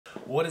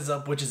What is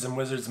up, witches and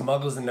wizards,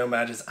 muggles and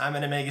no-mages? I'm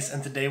Animagus,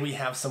 and today we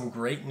have some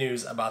great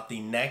news about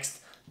the next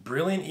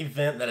brilliant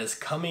event that is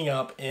coming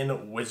up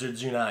in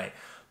Wizards Unite.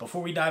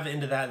 Before we dive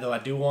into that, though, I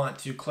do want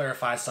to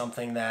clarify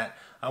something that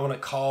I want to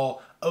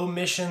call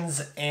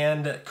omissions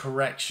and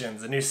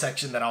corrections, a new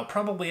section that I'll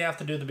probably have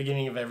to do at the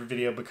beginning of every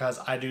video because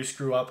I do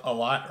screw up a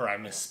lot, or I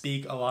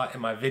misspeak a lot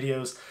in my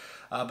videos.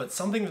 But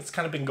something that's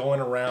kind of been going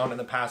around in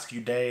the past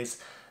few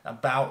days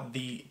about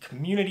the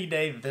community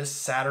day this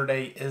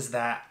Saturday is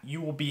that you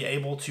will be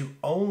able to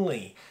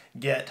only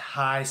get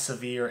high,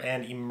 severe,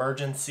 and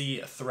emergency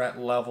threat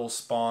level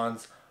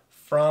spawns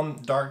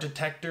from dark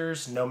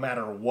detectors no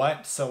matter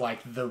what. So like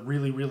the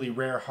really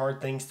rare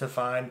hard things to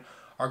find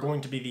are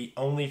going to be the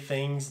only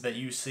things that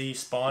you see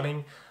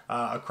spawning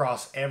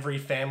across every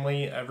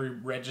family, every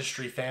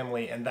registry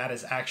family, and that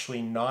is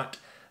actually not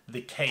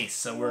the case.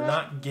 So we're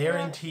not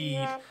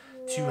guaranteed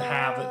to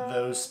have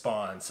those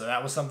spawns. So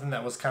that was something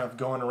that was kind of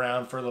going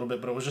around for a little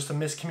bit, but it was just a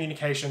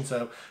miscommunication.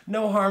 So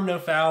no harm, no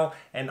foul,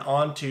 and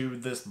on to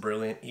this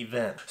brilliant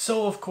event.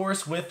 So of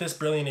course, with this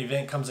brilliant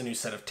event comes a new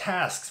set of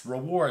tasks,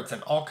 rewards,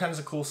 and all kinds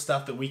of cool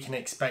stuff that we can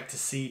expect to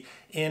see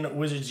in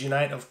Wizards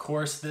Unite. Of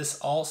course, this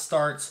all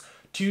starts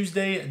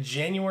Tuesday,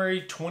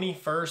 January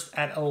 21st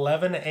at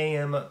 11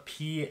 a.m.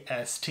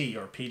 PST,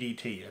 or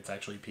PDT. It's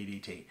actually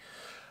PDT.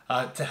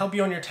 To help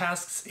you on your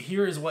tasks,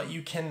 here is what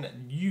you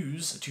can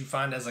use to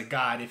find as a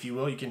guide, if you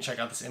will. You can check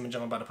out this image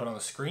I'm about to put on the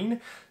screen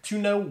to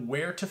know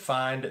where to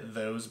find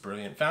those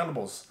brilliant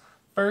foundables.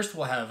 First,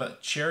 we'll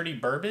have Charity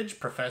Burbage,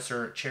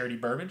 Professor Charity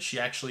Burbage. She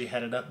actually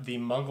headed up the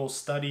Muggle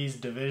Studies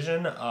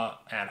division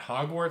at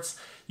Hogwarts.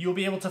 You'll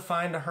be able to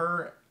find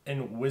her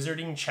in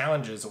Wizarding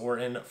Challenges or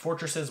in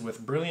Fortresses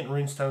with brilliant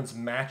runestones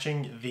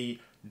matching the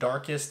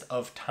Darkest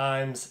of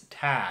Times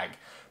tag.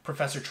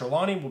 Professor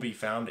Trelawney will be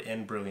found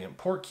in Brilliant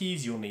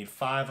Portkeys. You'll need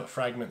 5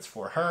 fragments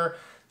for her.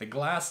 The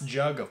glass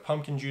jug of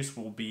pumpkin juice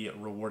will be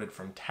rewarded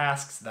from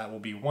tasks. That will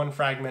be 1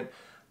 fragment.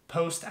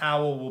 Post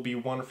Owl will be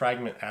 1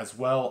 fragment as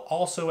well.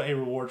 Also a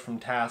reward from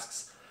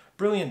tasks.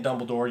 Brilliant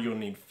Dumbledore, you'll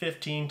need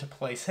 15 to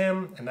place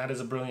him, and that is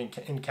a brilliant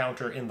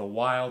encounter in the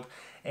wild.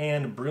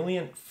 And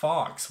Brilliant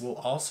Fox will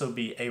also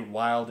be a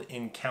wild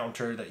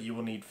encounter that you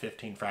will need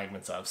 15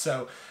 fragments of.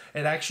 So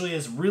it actually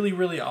is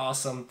really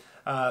awesome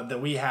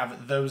that we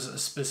have those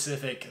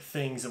specific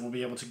things that we'll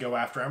be able to go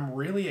after. I'm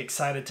really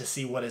excited to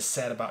see what is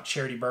said about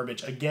Charity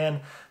Burbage. Again,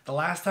 the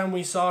last time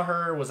we saw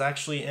her was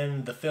actually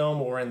in the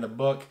film or in the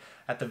book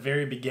at the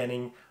very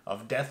beginning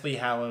of Deathly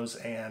Hallows,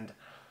 and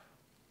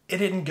it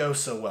didn't go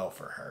so well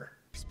for her.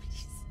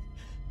 Please.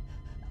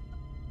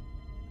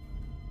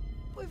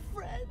 We're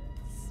friends.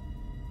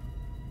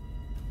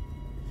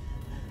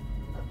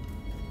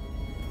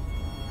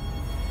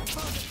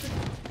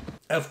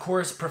 Of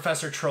course,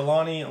 Professor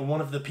Trelawney,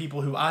 one of the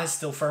people who I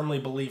still firmly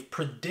believe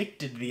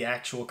predicted the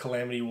actual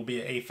calamity, will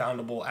be a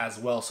foundable as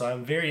well. So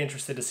I'm very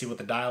interested to see what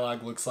the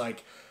dialogue looks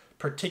like,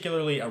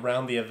 particularly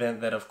around the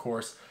event that, of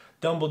course,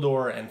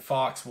 Dumbledore and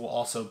Fox will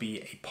also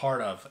be a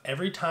part of.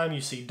 Every time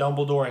you see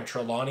Dumbledore and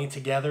Trelawney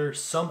together,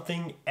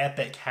 something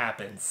epic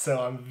happens.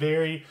 So I'm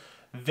very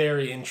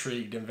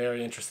intrigued and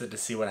very interested to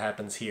see what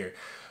happens here.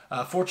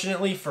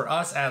 Fortunately for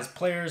us as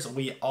players,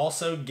 we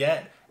also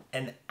get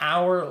an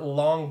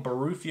hour-long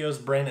Barufio's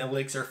Brain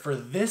Elixir for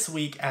this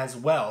week as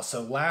well. So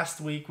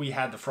last week we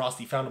had the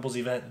Frosty Foundables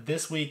event.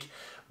 This week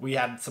we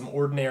had some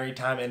ordinary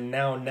time, and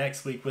now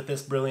next week with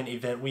this brilliant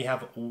event we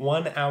have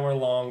 1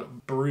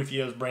 hour-long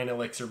Barufio's Brain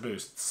Elixir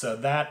boosts. So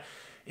that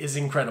is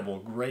incredible.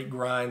 Great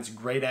grinds,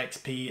 great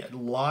XP.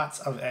 Lots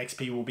of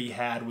XP will be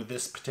had with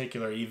this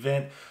particular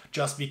event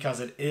just because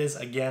it is,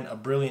 again, a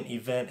brilliant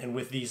event, and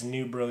with these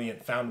new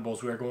brilliant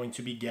foundables we are going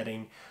to be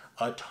getting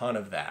a ton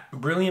of that.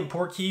 Brilliant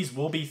Portkeys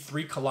will be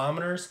 3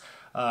 kilometers.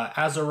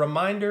 As a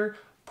reminder,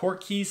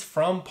 Portkeys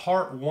from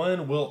Part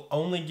 1 will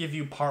only give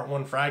you Part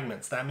 1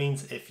 fragments. That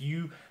means if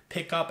you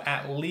pick up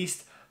at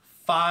least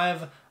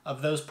 5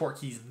 of those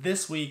Portkeys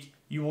this week,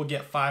 you will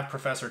get 5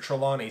 Professor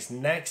Trelawneys.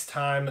 Next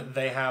time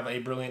they have a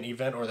brilliant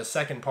event, or the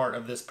second part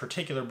of this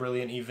particular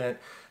brilliant event,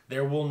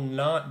 there will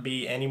not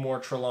be any more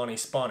Trelawney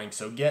spawning.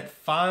 So get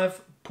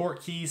 5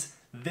 Portkeys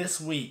this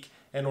week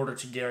in order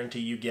to guarantee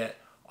you get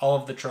all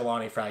of the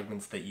Trelawney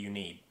fragments that you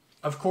need.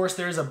 Of course,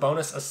 there is a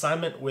bonus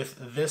assignment with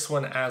this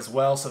one as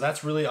well, so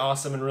that's really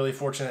awesome and really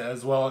fortunate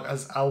as well,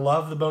 as I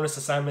love the bonus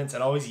assignments.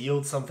 It always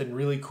yields something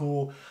really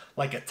cool,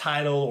 like a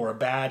title or a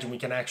badge, and we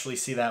can actually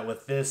see that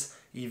with this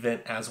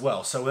event as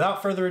well. So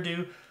without further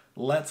ado,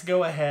 let's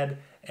go ahead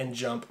and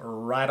jump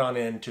right on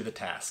into the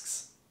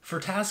tasks.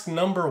 For task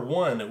number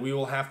 1, we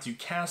will have to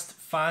cast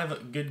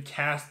 5 good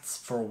casts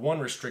for 1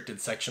 restricted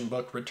section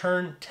book,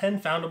 return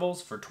 10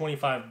 foundables for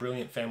 25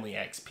 Brilliant Family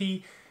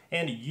XP,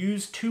 and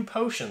use 2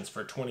 potions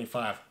for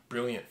 25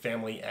 Brilliant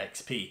Family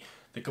XP.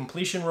 The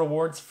completion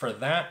rewards for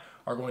that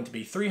are going to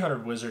be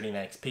 300 Wizarding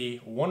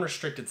XP, 1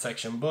 restricted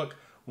section book,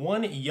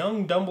 1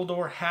 Young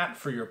Dumbledore hat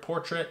for your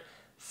portrait,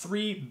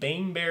 3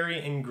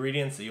 Baneberry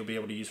ingredients that you'll be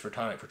able to use for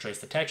tonic for trace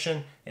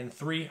detection, and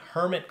 3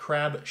 Hermit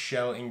Crab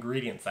shell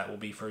ingredients that will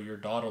be for your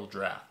dawdle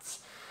drafts.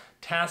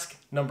 Task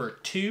number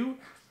 2,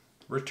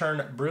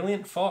 return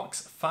Brilliant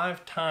Fox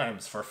 5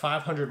 times for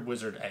 500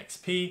 Wizard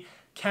XP,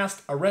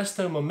 cast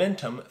Arresto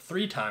Momentum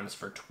 3 times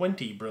for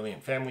 20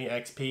 Brilliant Family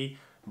XP,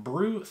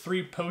 brew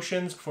 3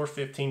 potions for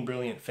 15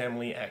 Brilliant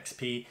Family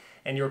XP,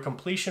 and your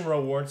completion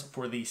rewards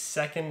for the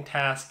second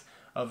task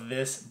of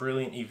this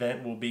Brilliant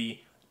event will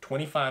be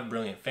 25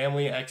 Brilliant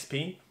Family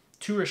XP,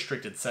 2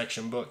 restricted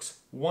section books,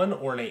 1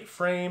 ornate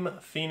frame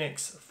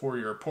Phoenix for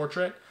your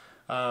portrait,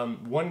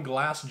 1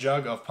 glass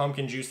jug of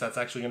pumpkin juice, that's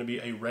actually going to be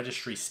a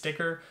registry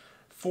sticker,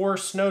 4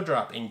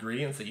 snowdrop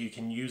ingredients that you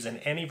can use in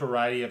any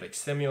variety of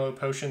Extemulo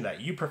potion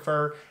that you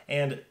prefer,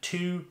 and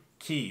 2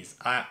 keys.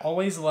 I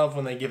always love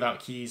when they give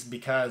out keys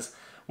because,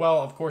 well,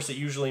 of course it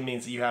usually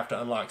means that you have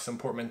to unlock some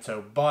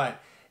portmanteau,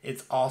 but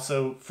it's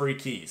also free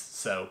keys,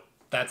 so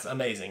that's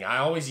amazing. I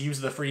always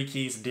use the free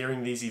keys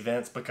during these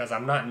events because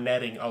I'm not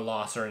netting a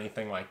loss or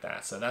anything like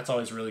that, so that's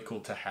always really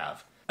cool to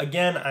have.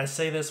 Again, I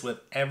say this with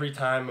every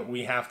time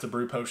we have to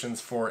brew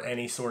potions for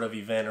any sort of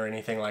event or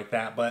anything like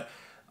that, but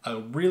a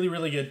really,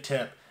 really good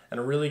tip and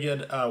a really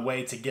good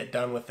way to get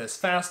done with this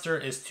faster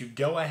is to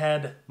go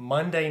ahead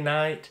Monday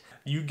night.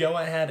 You go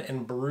ahead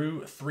and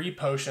brew 3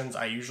 potions.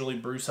 I usually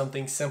brew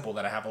something simple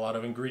that I have a lot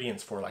of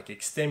ingredients for, like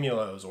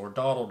Extemulos or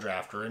Dawdle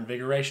Draft or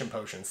Invigoration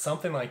Potions,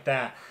 something like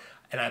that.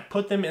 And I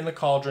put them in the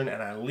cauldron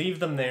and I leave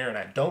them there and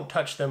I don't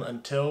touch them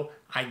until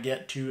I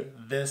get to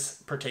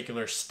this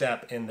particular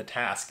step in the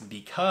task,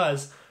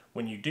 because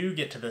when you do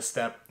get to this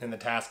step in the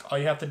task, all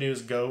you have to do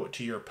is go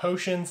to your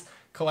potions,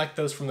 collect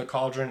those from the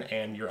cauldron,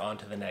 and you're on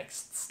to the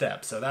next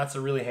step. So that's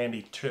a really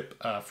handy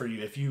tip for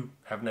you if you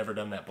have never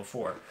done that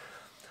before.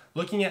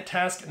 Looking at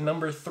task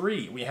number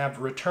 3, we have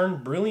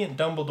return Brilliant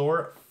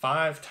Dumbledore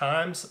 5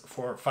 times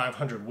for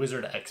 500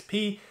 Wizard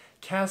XP,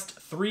 cast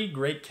 3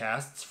 Great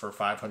Casts for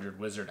 500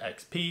 Wizard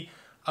XP,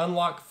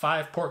 unlock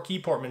 5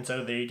 Portkey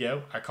Portmanteau, there you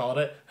go, I called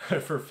it,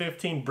 for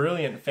 15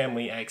 Brilliant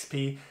Family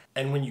XP,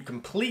 and when you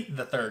complete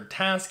the 3rd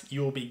task,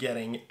 you will be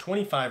getting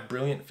 25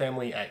 Brilliant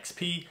Family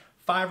XP,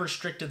 5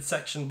 restricted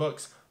section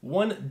books,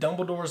 1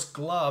 Dumbledore's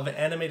Glove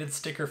animated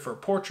sticker for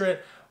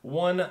portrait,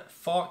 1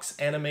 Fox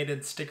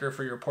animated sticker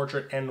for your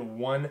portrait, and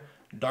 1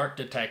 Dart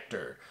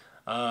Detector.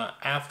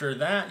 After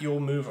that,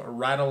 you'll move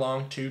right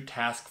along to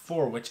task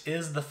 4, which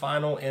is the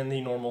final in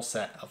the normal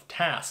set of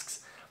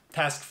tasks.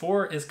 Task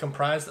 4 is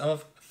comprised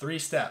of 3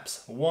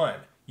 steps. 1,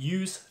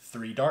 use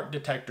 3 Dart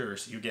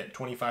Detectors. You get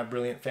 25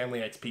 Brilliant Family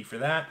XP for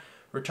that.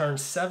 Return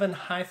 7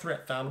 High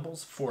Threat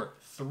Foundables for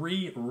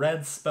 3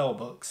 red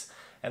spellbooks,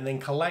 and then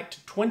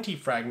collect 20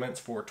 fragments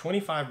for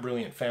 25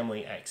 Brilliant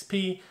Family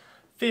XP,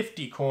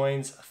 50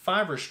 coins,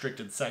 5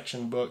 restricted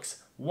section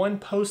books, 1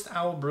 Post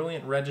Owl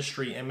Brilliant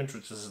Registry image,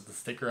 which is the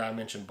sticker I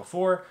mentioned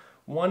before,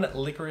 1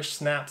 Licorice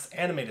Snaps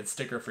animated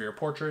sticker for your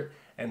portrait,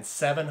 and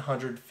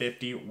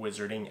 750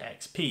 Wizarding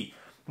XP.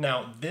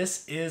 Now,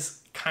 this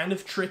is kind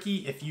of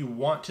tricky. If you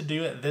want to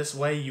do it this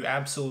way, you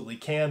absolutely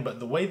can, but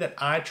the way that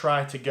I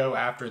try to go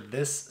after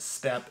this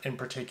step in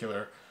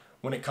particular,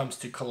 when it comes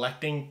to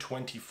collecting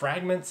 20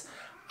 fragments,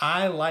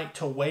 I like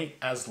to wait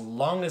as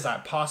long as I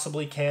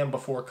possibly can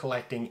before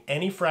collecting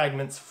any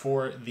fragments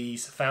for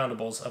these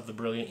foundables of the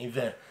Brilliant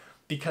event,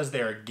 because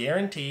they are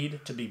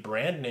guaranteed to be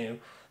brand new,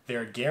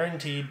 they're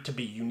guaranteed to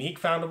be unique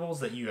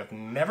foundables that you have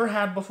never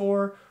had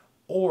before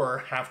or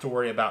have to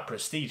worry about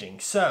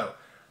prestiging. So,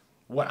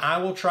 what I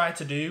will try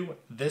to do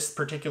this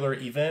particular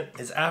event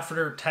is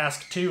after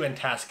task 2 and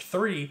task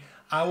 3,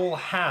 I will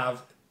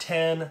have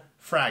 10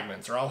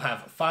 fragments, or I'll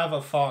have 5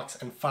 of Fox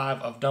and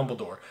 5 of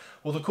Dumbledore.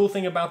 Well, the cool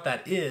thing about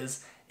that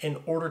is, in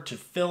order to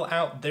fill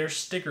out their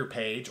sticker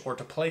page or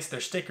to place their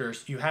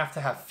stickers, you have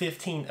to have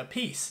 15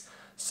 apiece.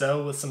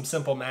 So with some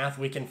simple math,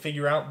 we can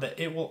figure out that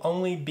it will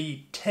only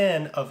be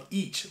 10 of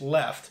each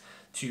left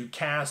to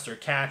cast or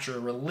catch or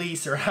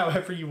release, or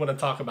however you want to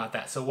talk about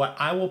that. So what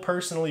I will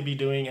personally be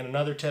doing, and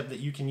another tip that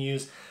you can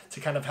use to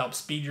kind of help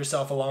speed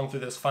yourself along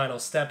through this final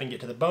step and get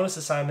to the bonus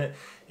assignment,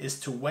 is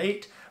to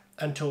wait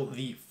until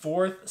the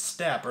 4th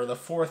step or the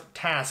 4th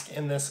task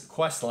in this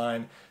quest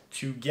line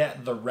to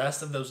get the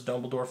rest of those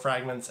Dumbledore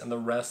fragments and the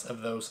rest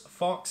of those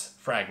Fox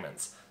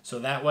fragments. So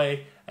that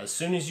way, as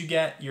soon as you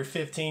get your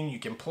 15, you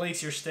can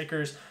place your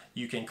stickers,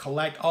 you can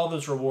collect all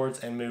those rewards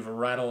and move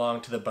right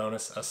along to the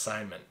bonus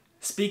assignment.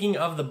 Speaking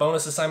of the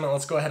bonus assignment,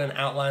 let's go ahead and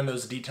outline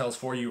those details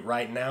for you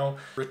right now.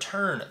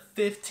 Return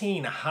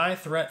 15 high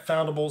threat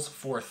foundables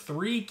for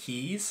 3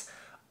 keys.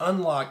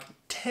 Unlock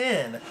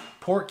 10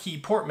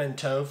 Portkey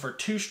Portmanteau for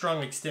 2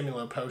 strong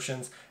Extemulo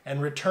potions,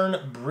 and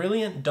return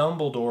Brilliant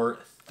Dumbledore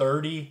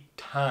 30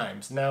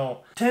 times. Now,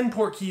 10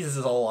 Portkeys is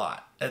a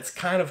lot. It's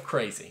kind of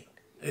crazy.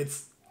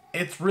 It's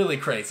really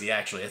crazy,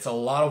 actually. It's a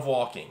lot of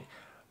walking.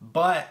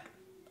 But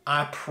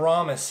I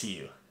promise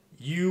you,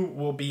 you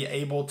will be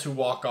able to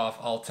walk off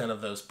all 10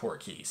 of those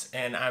Portkeys.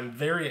 And I'm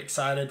very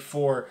excited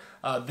for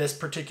this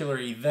particular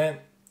event.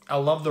 I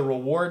love the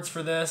rewards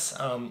for this.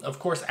 Of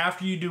course,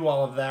 after you do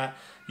all of that,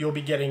 you'll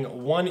be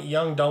getting 1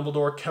 Young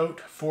Dumbledore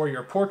coat for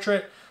your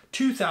portrait,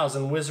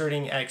 2,000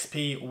 Wizarding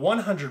XP,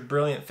 100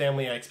 Brilliant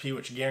Family XP,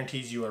 which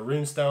guarantees you a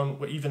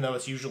runestone. Even though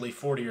it's usually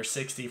 40 or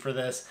 60 for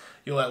this,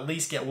 you'll at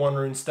least get 1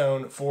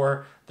 runestone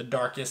for the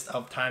Darkest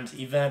of Times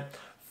event,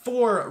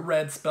 4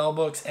 red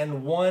spellbooks,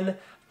 and 1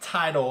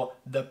 title,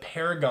 the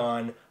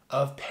Paragon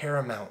of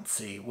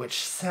Paramountcy, which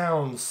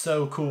sounds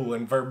so cool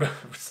and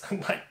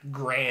like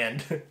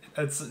grand.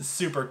 It's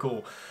super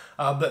cool.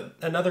 But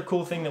another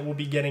cool thing that we'll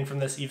be getting from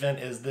this event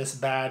is this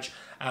badge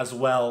as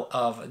well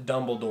of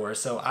Dumbledore.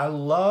 So I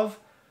love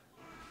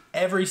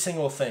every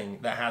single thing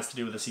that has to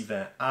do with this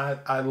event.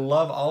 I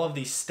love all of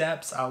these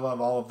steps. I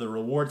love all of the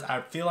rewards. I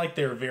feel like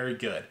they're very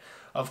good.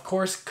 Of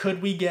course,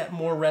 could we get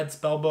more red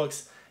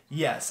spellbooks?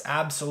 Yes,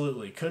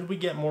 absolutely. Could we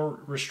get more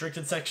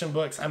restricted section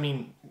books? I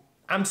mean,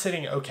 I'm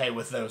sitting okay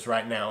with those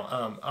right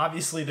now.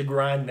 Obviously, the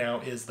grind now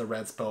is the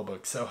red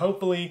spellbook. So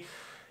hopefully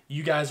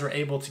you guys are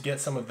able to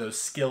get some of those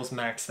skills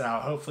maxed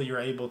out. Hopefully you're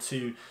able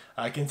to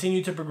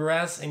continue to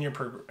progress in your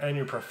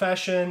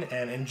profession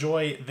and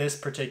enjoy this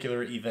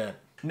particular event.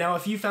 Now,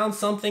 if you found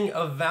something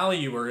of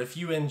value or if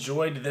you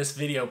enjoyed this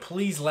video,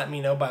 please let me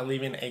know by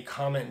leaving a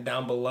comment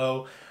down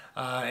below.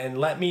 And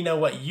let me know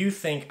what you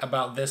think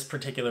about this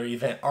particular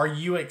event. Are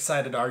you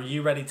excited? Are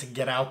you ready to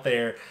get out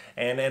there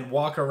and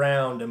walk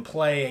around and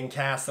play and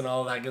cast and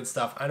all that good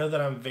stuff? I know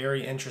that I'm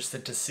very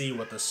interested to see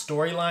what the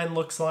storyline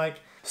looks like.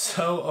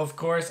 So, of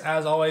course,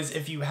 as always,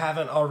 if you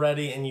haven't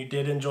already and you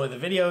did enjoy the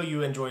video,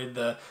 you enjoyed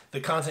the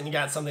content, you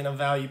got something of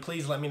value,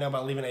 please let me know by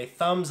leaving a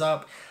thumbs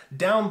up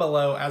down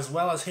below, as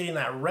well as hitting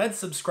that red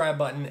subscribe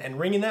button and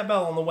ringing that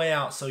bell on the way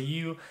out so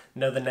you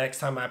know the next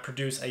time I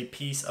produce a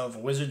piece of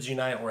Wizards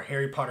Unite or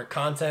Harry Potter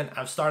content.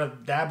 I've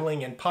started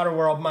dabbling in Potter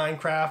World,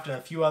 Minecraft, and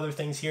a few other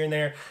things here and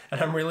there, and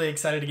I'm really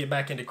excited to get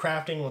back into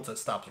crafting once it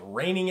stops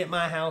raining at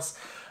my house.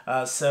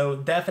 So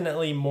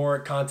definitely more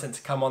content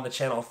to come on the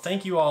channel.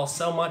 Thank you all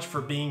so much for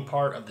being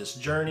part of this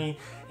journey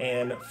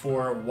and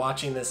for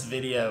watching this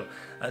video.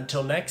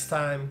 Until next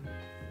time,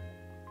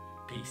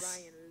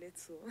 peace.